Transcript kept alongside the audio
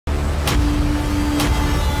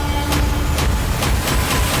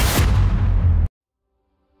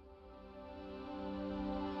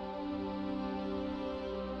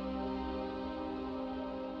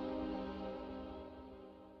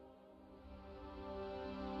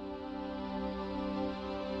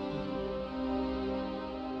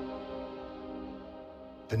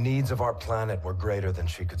The needs of our planet were greater than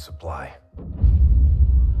she could supply.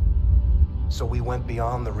 So we went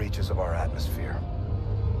beyond the reaches of our atmosphere.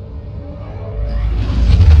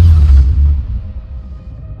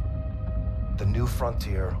 The new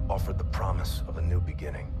frontier offered the promise of a new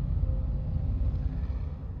beginning.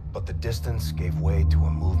 But the distance gave way to a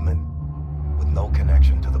movement with no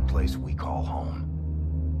connection to the place we call home.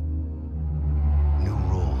 New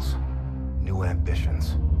rules, new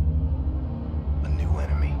ambitions, a new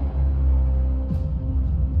enemy.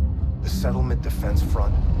 The Settlement Defense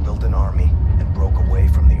Front built an army and broke away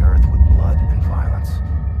from the Earth with blood and violence.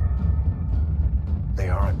 They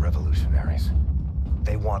aren't revolutionaries.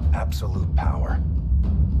 They want absolute power.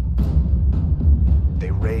 They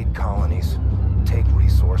raid colonies, take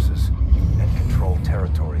resources, and control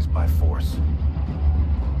territories by force.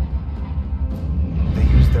 They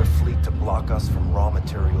use their fleet to block us from raw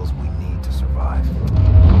materials we need to survive.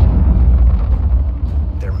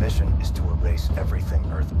 Their mission is to erase everything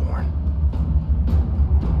Earthborn.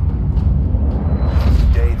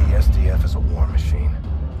 Today, the SDF is a war machine,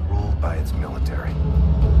 ruled by its military.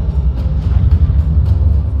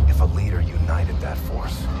 If a leader united that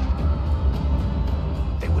force,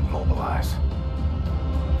 they would mobilize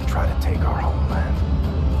and try to take our homeland.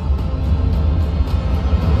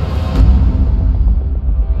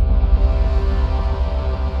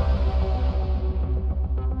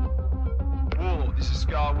 Warlord, this is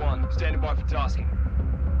Scar 1, standing by for tasking.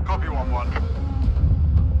 Copy 1-1.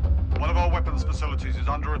 One of our weapons facilities is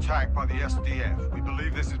under attack by the SDF. We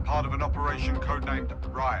believe this is part of an operation codenamed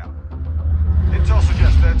Raya. Intel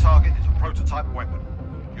suggests their target is a prototype weapon.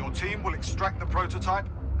 Your team will extract the prototype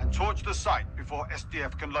and torch the site before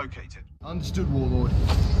SDF can locate it. Understood, Warlord.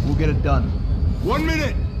 We'll get it done. 1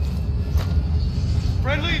 minute!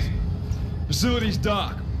 Friendlies! Facility's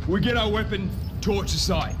dark. We get our weapon, torch the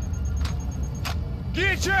site.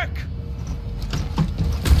 Gear check!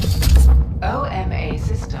 OMA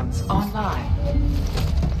systems online.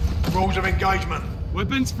 Rules of engagement.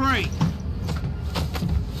 Weapons free.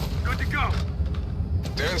 Good to go.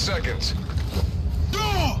 10 seconds.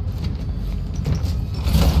 Door!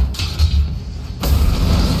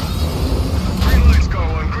 Green light,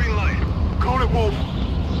 Scar 1, green light. Call it, Wolf.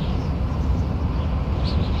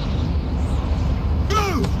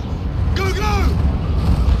 Go! Go, go!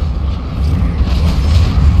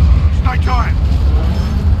 Stay tight.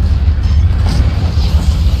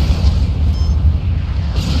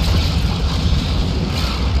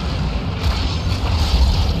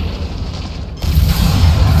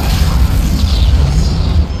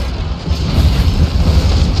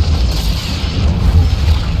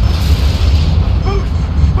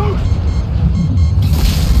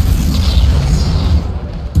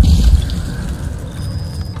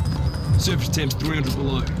 Surface temp's 300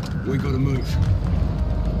 below. We gotta move.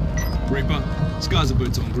 Reaper, Scar's the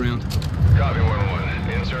boots on ground. Copy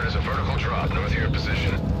 1-1. Insert is a vertical drop north of your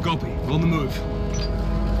position. Copy, on the move.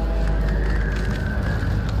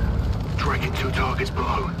 Dragging 2 targets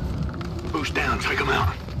below. Boost down, take them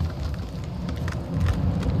out.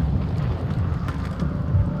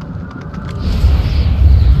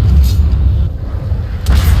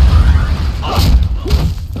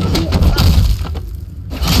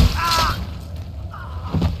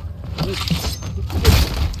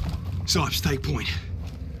 Sipes, take point.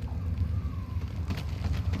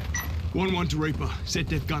 1-1 to Reaper. Set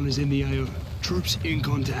def gunners in the AO. Troops in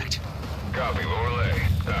contact. Copy, Lorelei.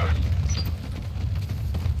 Out.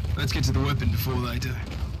 Let's get to the weapon before they do.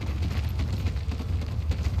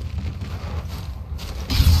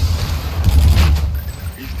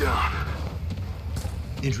 He's down.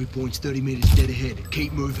 Entry point's 30 meters dead ahead.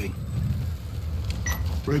 Keep moving.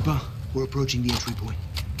 Reaper, we're approaching the entry point.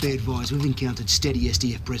 Be advised, we've encountered steady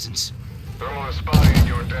SDF presence. Thermal is spotting at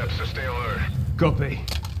your depth, so stay alert. Copy.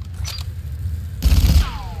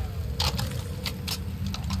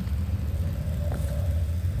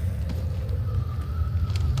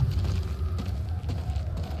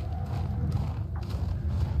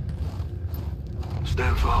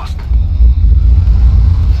 Stand fast.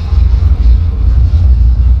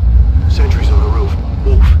 Sentries on the roof.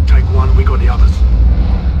 Wolf, take one, we got the others.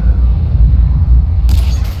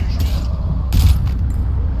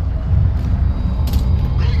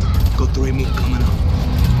 Got 3 more coming up.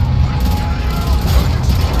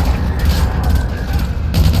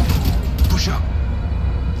 Push up.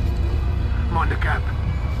 Mind the gap.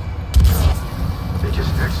 They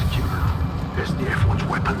just executed her. SDF wants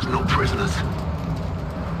weapons, not prisoners.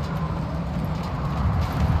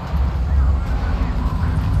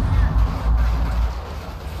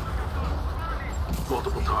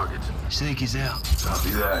 Multiple targets. Seek is out. Copy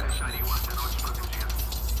that.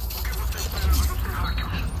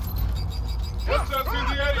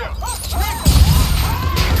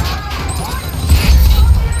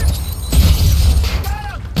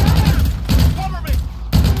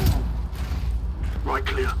 Right,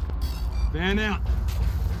 clear. Van out.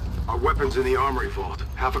 Our weapons in the armory vault.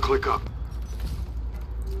 Half a click up.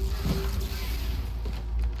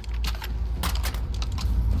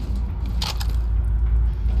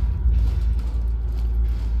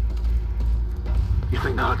 You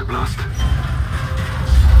think they heard the blast?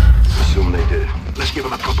 Assume they did. Let's give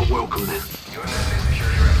them a proper welcome then. USA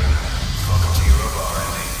Security representative. Welcome to Europa,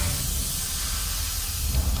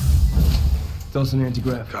 RND. Toss an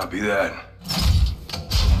anti-grav. Copy that.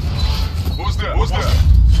 Who's there? Who's there?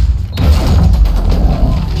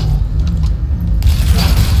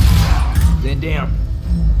 They're down.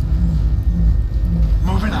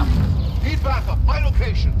 Moving up. Need backup. My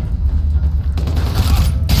location.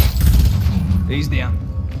 He's down.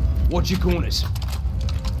 Watch your corners.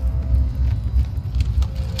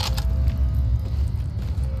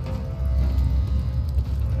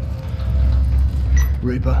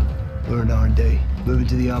 Reaper, we're in R&D. Moving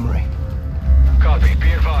to the armory. Copy.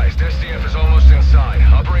 Be advised. SDF is almost inside.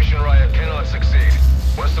 Operation Riot cannot succeed.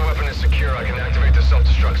 Once the weapon is secure, I can activate the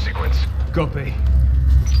self-destruct sequence. Copy.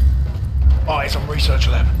 Eyes on research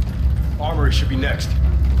lab. Armory should be next.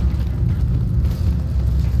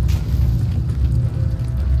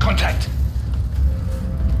 Contact.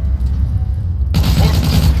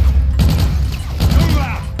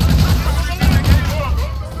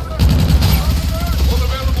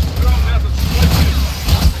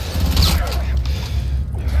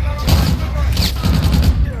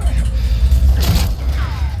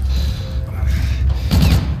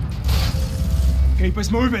 Keep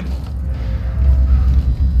us moving.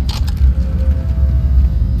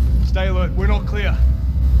 Stay alert, we're not clear.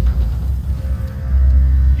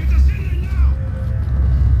 Get us in there now!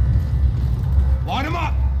 Line them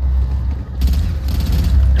up!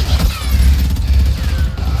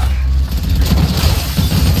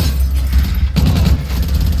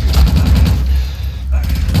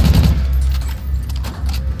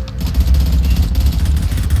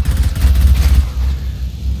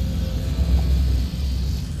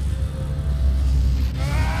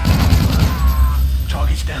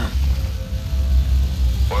 Target's down.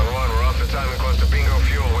 1-1, we're off the timing close to bingo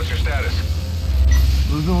fuel. What's your status?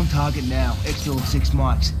 Moving on target now. Exfil and 6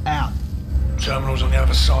 mics. Out. Terminal's on the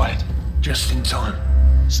other side. Just in time.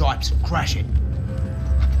 Sipes, crash it.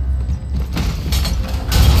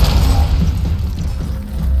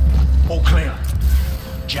 All clear.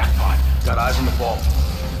 Jackpot. Got eyes on the ball.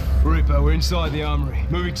 Reaper, we're inside the armory.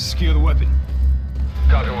 Moving to secure the weapon.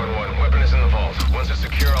 Copy 1-1. Weapon is in the vault. Once it's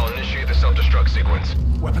secure, I'll initiate the self-destruct sequence.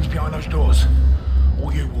 Weapons behind those doors.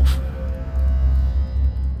 Or you, Wolf.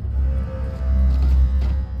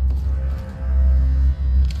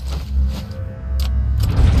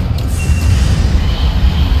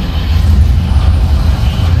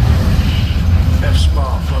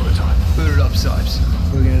 F-Spar prototype. Boot it up, Sipes.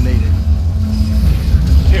 We're gonna need it.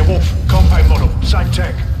 Here, Wolf. Compact model. Same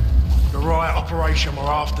tech. The riot operation, we're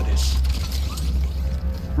after this.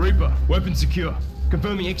 Reaper, weapon secure.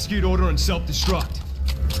 Confirming execute order and self-destruct.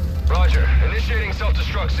 Roger. Initiating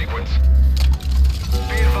self-destruct sequence.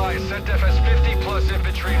 Be advised, SETDEF has 50 plus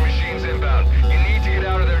infantry and machines inbound. You need to get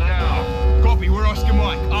out of there now. Copy, we're Oscar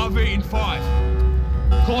Mike. RV in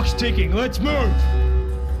 5. Clock's ticking, let's move!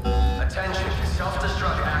 Attention,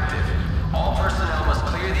 self-destruct active. All personnel must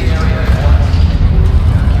clear the area at once.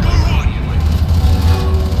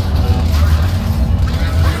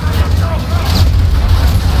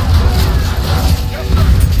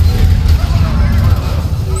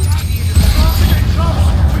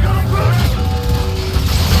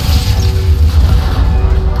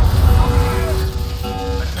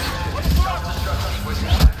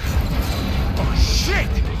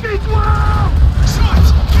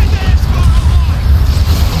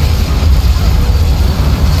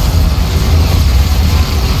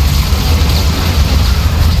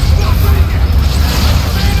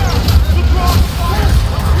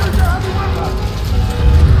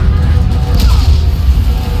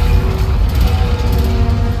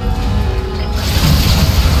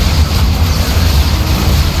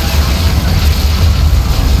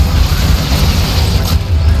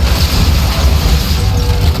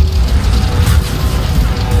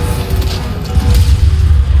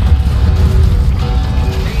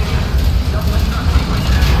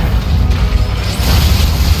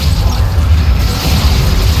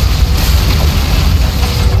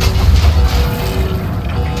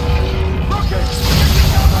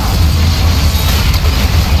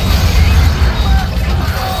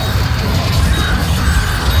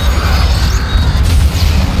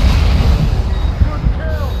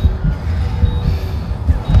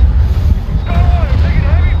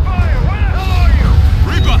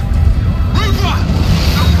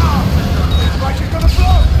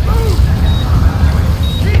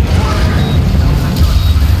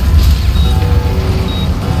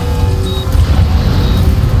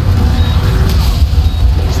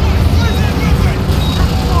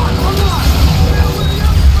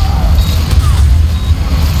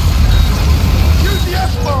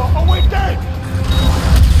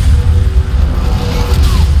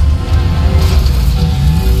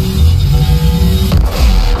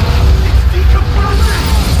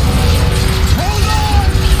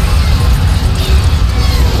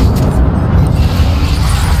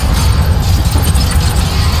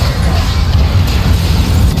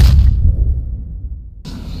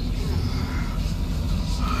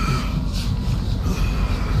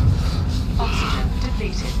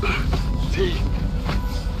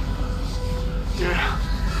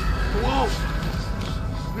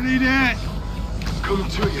 I need hand. Coming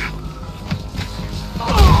to you.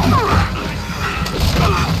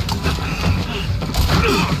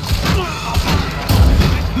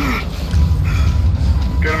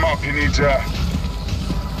 Get him up, he needs air.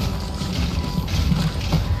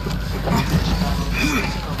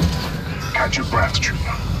 Catch your breath,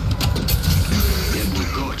 trooper. Edward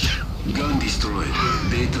Koch. Gun destroyed.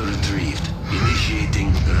 Data retrieved. Initiating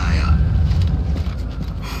Raya.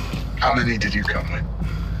 How many did you come with?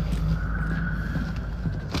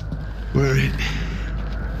 We're in.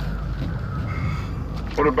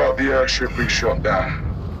 What about the airship we shot down?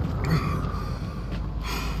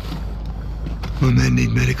 My men need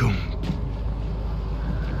medical.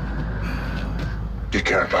 You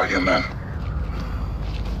care about your men?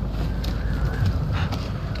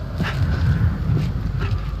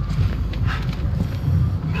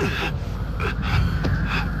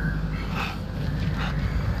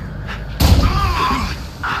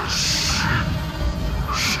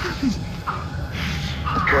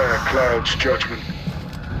 Care clouds judgment.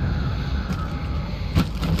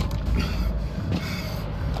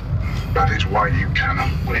 That is why you cannot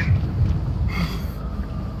win.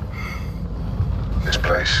 This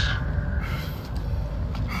place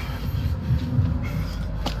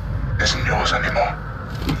isn't yours anymore.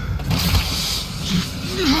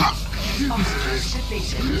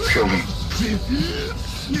 Kill them.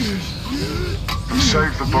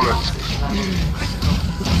 Save the bullets.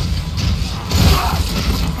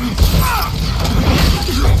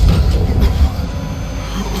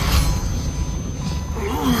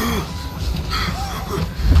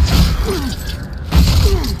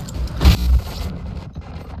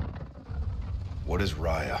 What is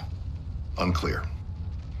Raya? Unclear.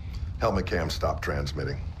 Helmet cam stopped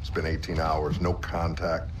transmitting. It's been 18 hours, no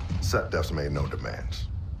contact. Set def's made no demands.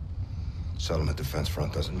 Settlement Defense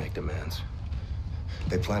Front doesn't make demands.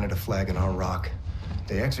 They planted a flag in our rock.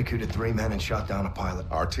 They executed 3 men and shot down a pilot.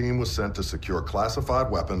 Our team was sent to secure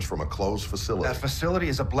classified weapons from a closed facility. That facility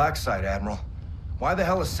is a black site, Admiral. Why the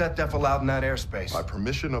hell is SetDef allowed in that airspace? By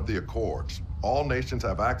permission of the Accords, all nations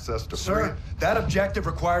have access to Sir, that objective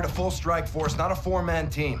required a full strike force, not a 4-man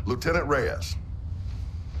team. Lieutenant Reyes,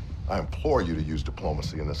 I implore you to use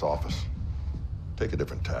diplomacy in this office. Take a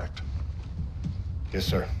different tact. Yes,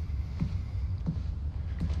 sir.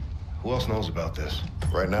 Who else knows about this?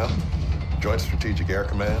 Right now, Joint Strategic Air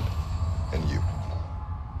Command and you.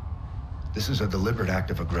 This is a deliberate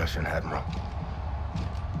act of aggression, Admiral.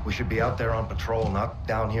 We should be out there on patrol, not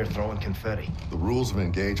down here throwing confetti. The rules of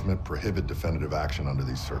engagement prohibit definitive action under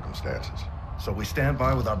these circumstances. So we stand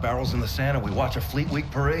by with our barrels in the sand and we watch a Fleet Week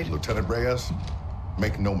parade? Lieutenant Reyes,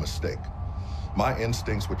 make no mistake. My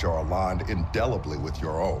instincts, which are aligned indelibly with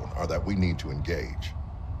your own, are that we need to engage.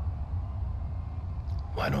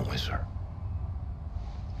 Why don't we, sir?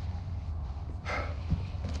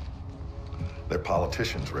 They're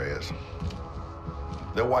politicians, Reyes.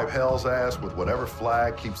 They'll wipe hell's ass with whatever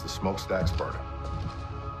flag keeps the smokestacks burning.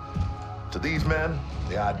 To these men,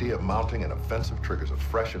 the idea of mounting an offensive triggers a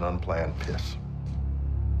fresh and unplanned piss.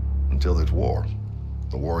 Until there's war,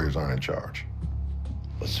 the warriors aren't in charge.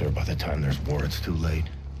 But sir, by the time there's war, it's too late.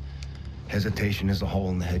 Hesitation is a hole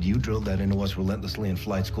in the head. You drilled that into us relentlessly in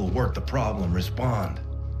flight school. Work the problem, respond.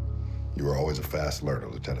 You were always a fast learner,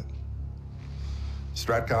 Lieutenant.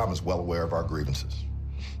 Stratcom is well aware of our grievances.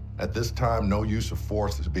 At this time, no use of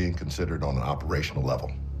force is being considered on an operational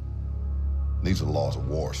level. These are the laws of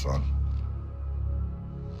war, son.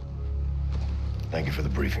 Thank you for the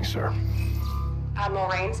briefing, sir. Admiral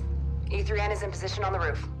Raines, E3N is in position on the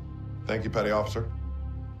roof. Thank you, Petty Officer.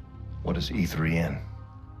 What is E3N?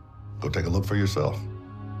 Go take a look for yourself.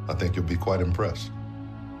 I think you'll be quite impressed.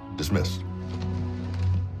 Dismissed.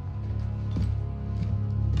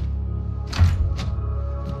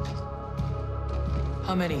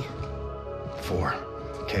 How many? 4.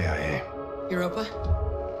 KIA. Europa?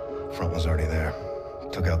 Front was already there.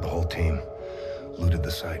 Took out the whole team. Looted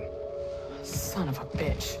the site. Son of a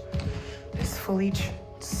bitch. This Felice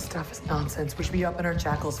stuff is nonsense. We should be up in our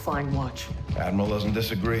jackals flying watch. Admiral doesn't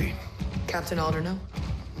disagree. Captain Alder, no?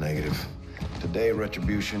 Negative. Today,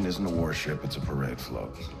 Retribution isn't a warship, it's a parade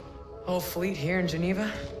float. Whole fleet here in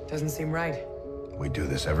Geneva? Doesn't seem right. We do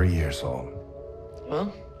this every year, Saul.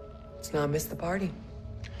 Well, let's not miss the party.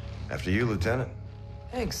 After you, Lieutenant.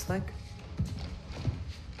 Thanks, Slick.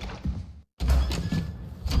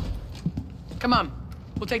 Come on.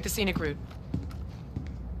 We'll take the scenic route.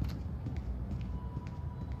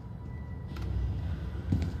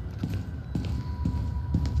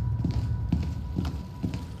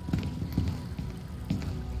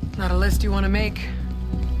 Not a list you want to make?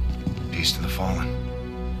 Peace to the fallen.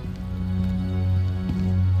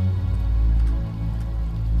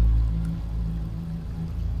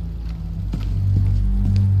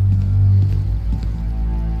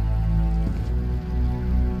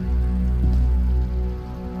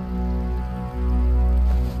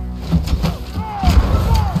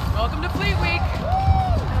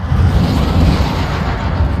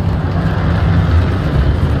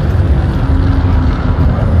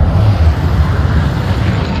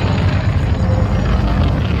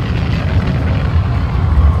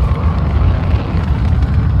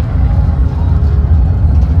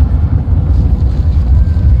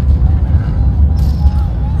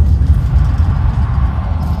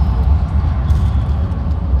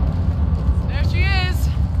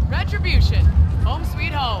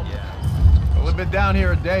 been down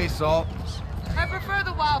here a day, Salt. I prefer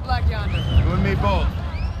the wild black yonder. You and me both.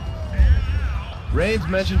 Raines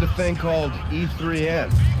mentioned a thing called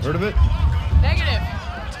E3N. Heard of it? Negative.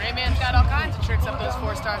 Rayman's got all kinds of tricks up those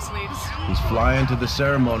 4-star sleeves. He's flying to the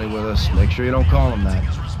ceremony with us. Make sure you don't call him that.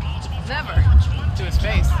 Never. To his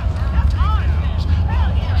face.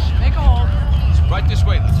 Make a hold. Right this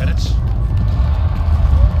way, Lieutenants.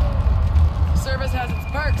 Service has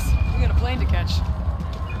its perks. We got a plane to catch.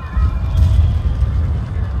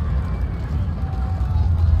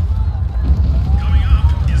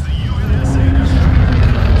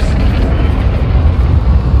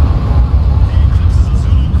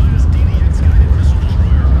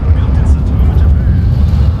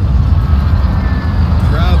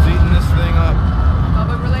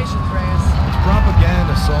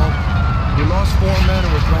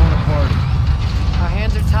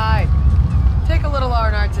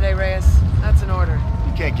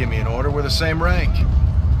 Same rank.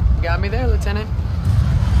 Got me there, Lieutenant.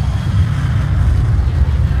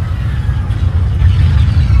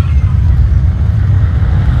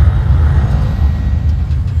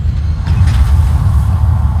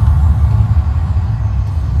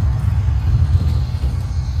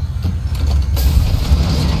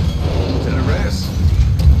 Lieutenant Reyes.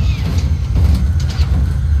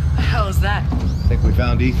 The hell is that? I think we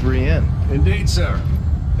found E3N. Indeed, sir.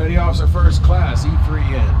 Petty Officer First Class,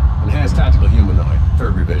 E3N. Enhanced Tactical Humanoid,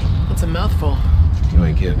 3rd Revision. That's a mouthful. You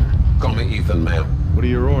ain't kidding. Call me Ethan, ma'am. What are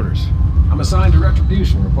your orders? I'm assigned to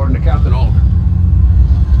Retribution, reporting to Captain Alder.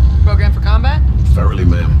 Program for combat? Thoroughly,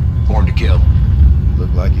 ma'am. Born to kill.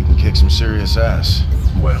 Look like you can kick some serious ass.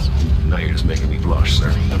 Well, now you're just making me blush, sir.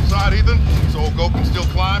 Outside, Ethan? So old Go can still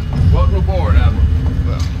climb? Welcome aboard, Admiral.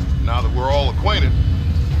 Well, now that we're all acquainted,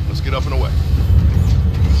 let's get up and away.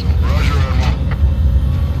 Roger, Admiral.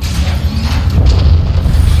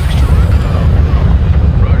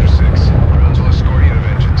 Roger 6. Rounds will escort you to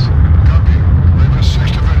Vengeance. Copy. Raven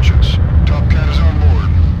 6 to Vengeance. Top Cat is on board.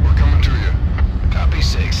 We're coming to you. Copy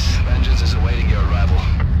 6. Vengeance is awaiting your arrival.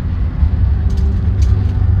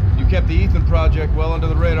 You kept the Ethan project well under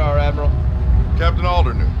the radar, Admiral. Captain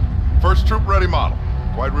Alder knew. First troop-ready model.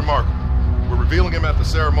 Quite remarkable. We're revealing him at the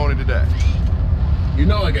ceremony today. You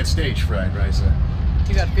know I get stage fright, right, sir?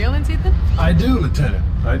 You got feelings, Ethan? I do, Lieutenant.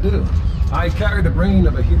 I do. I carry the brain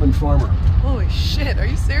of a human farmer. Holy shit, are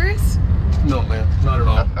you serious? No, ma'am. Not at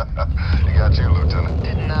all. He got you, Lieutenant.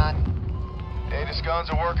 Did not. Aegis guns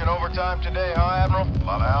are working overtime today, huh, Admiral? A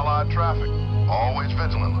lot of Allied traffic. Always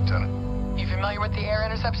vigilant, Lieutenant. You familiar with the air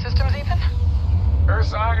intercept systems, Ethan?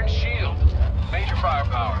 Earth's Iron Shield. Major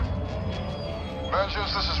firepower.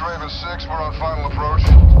 Vengeance, this is Raven 6. We're on final approach.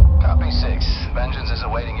 Copy 6. Vengeance is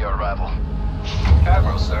awaiting your arrival.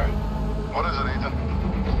 Admiral, sir. What is it, Ethan?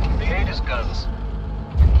 The Aegis guns.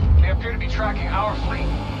 They appear to be tracking our fleet.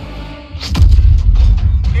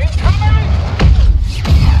 Incoming!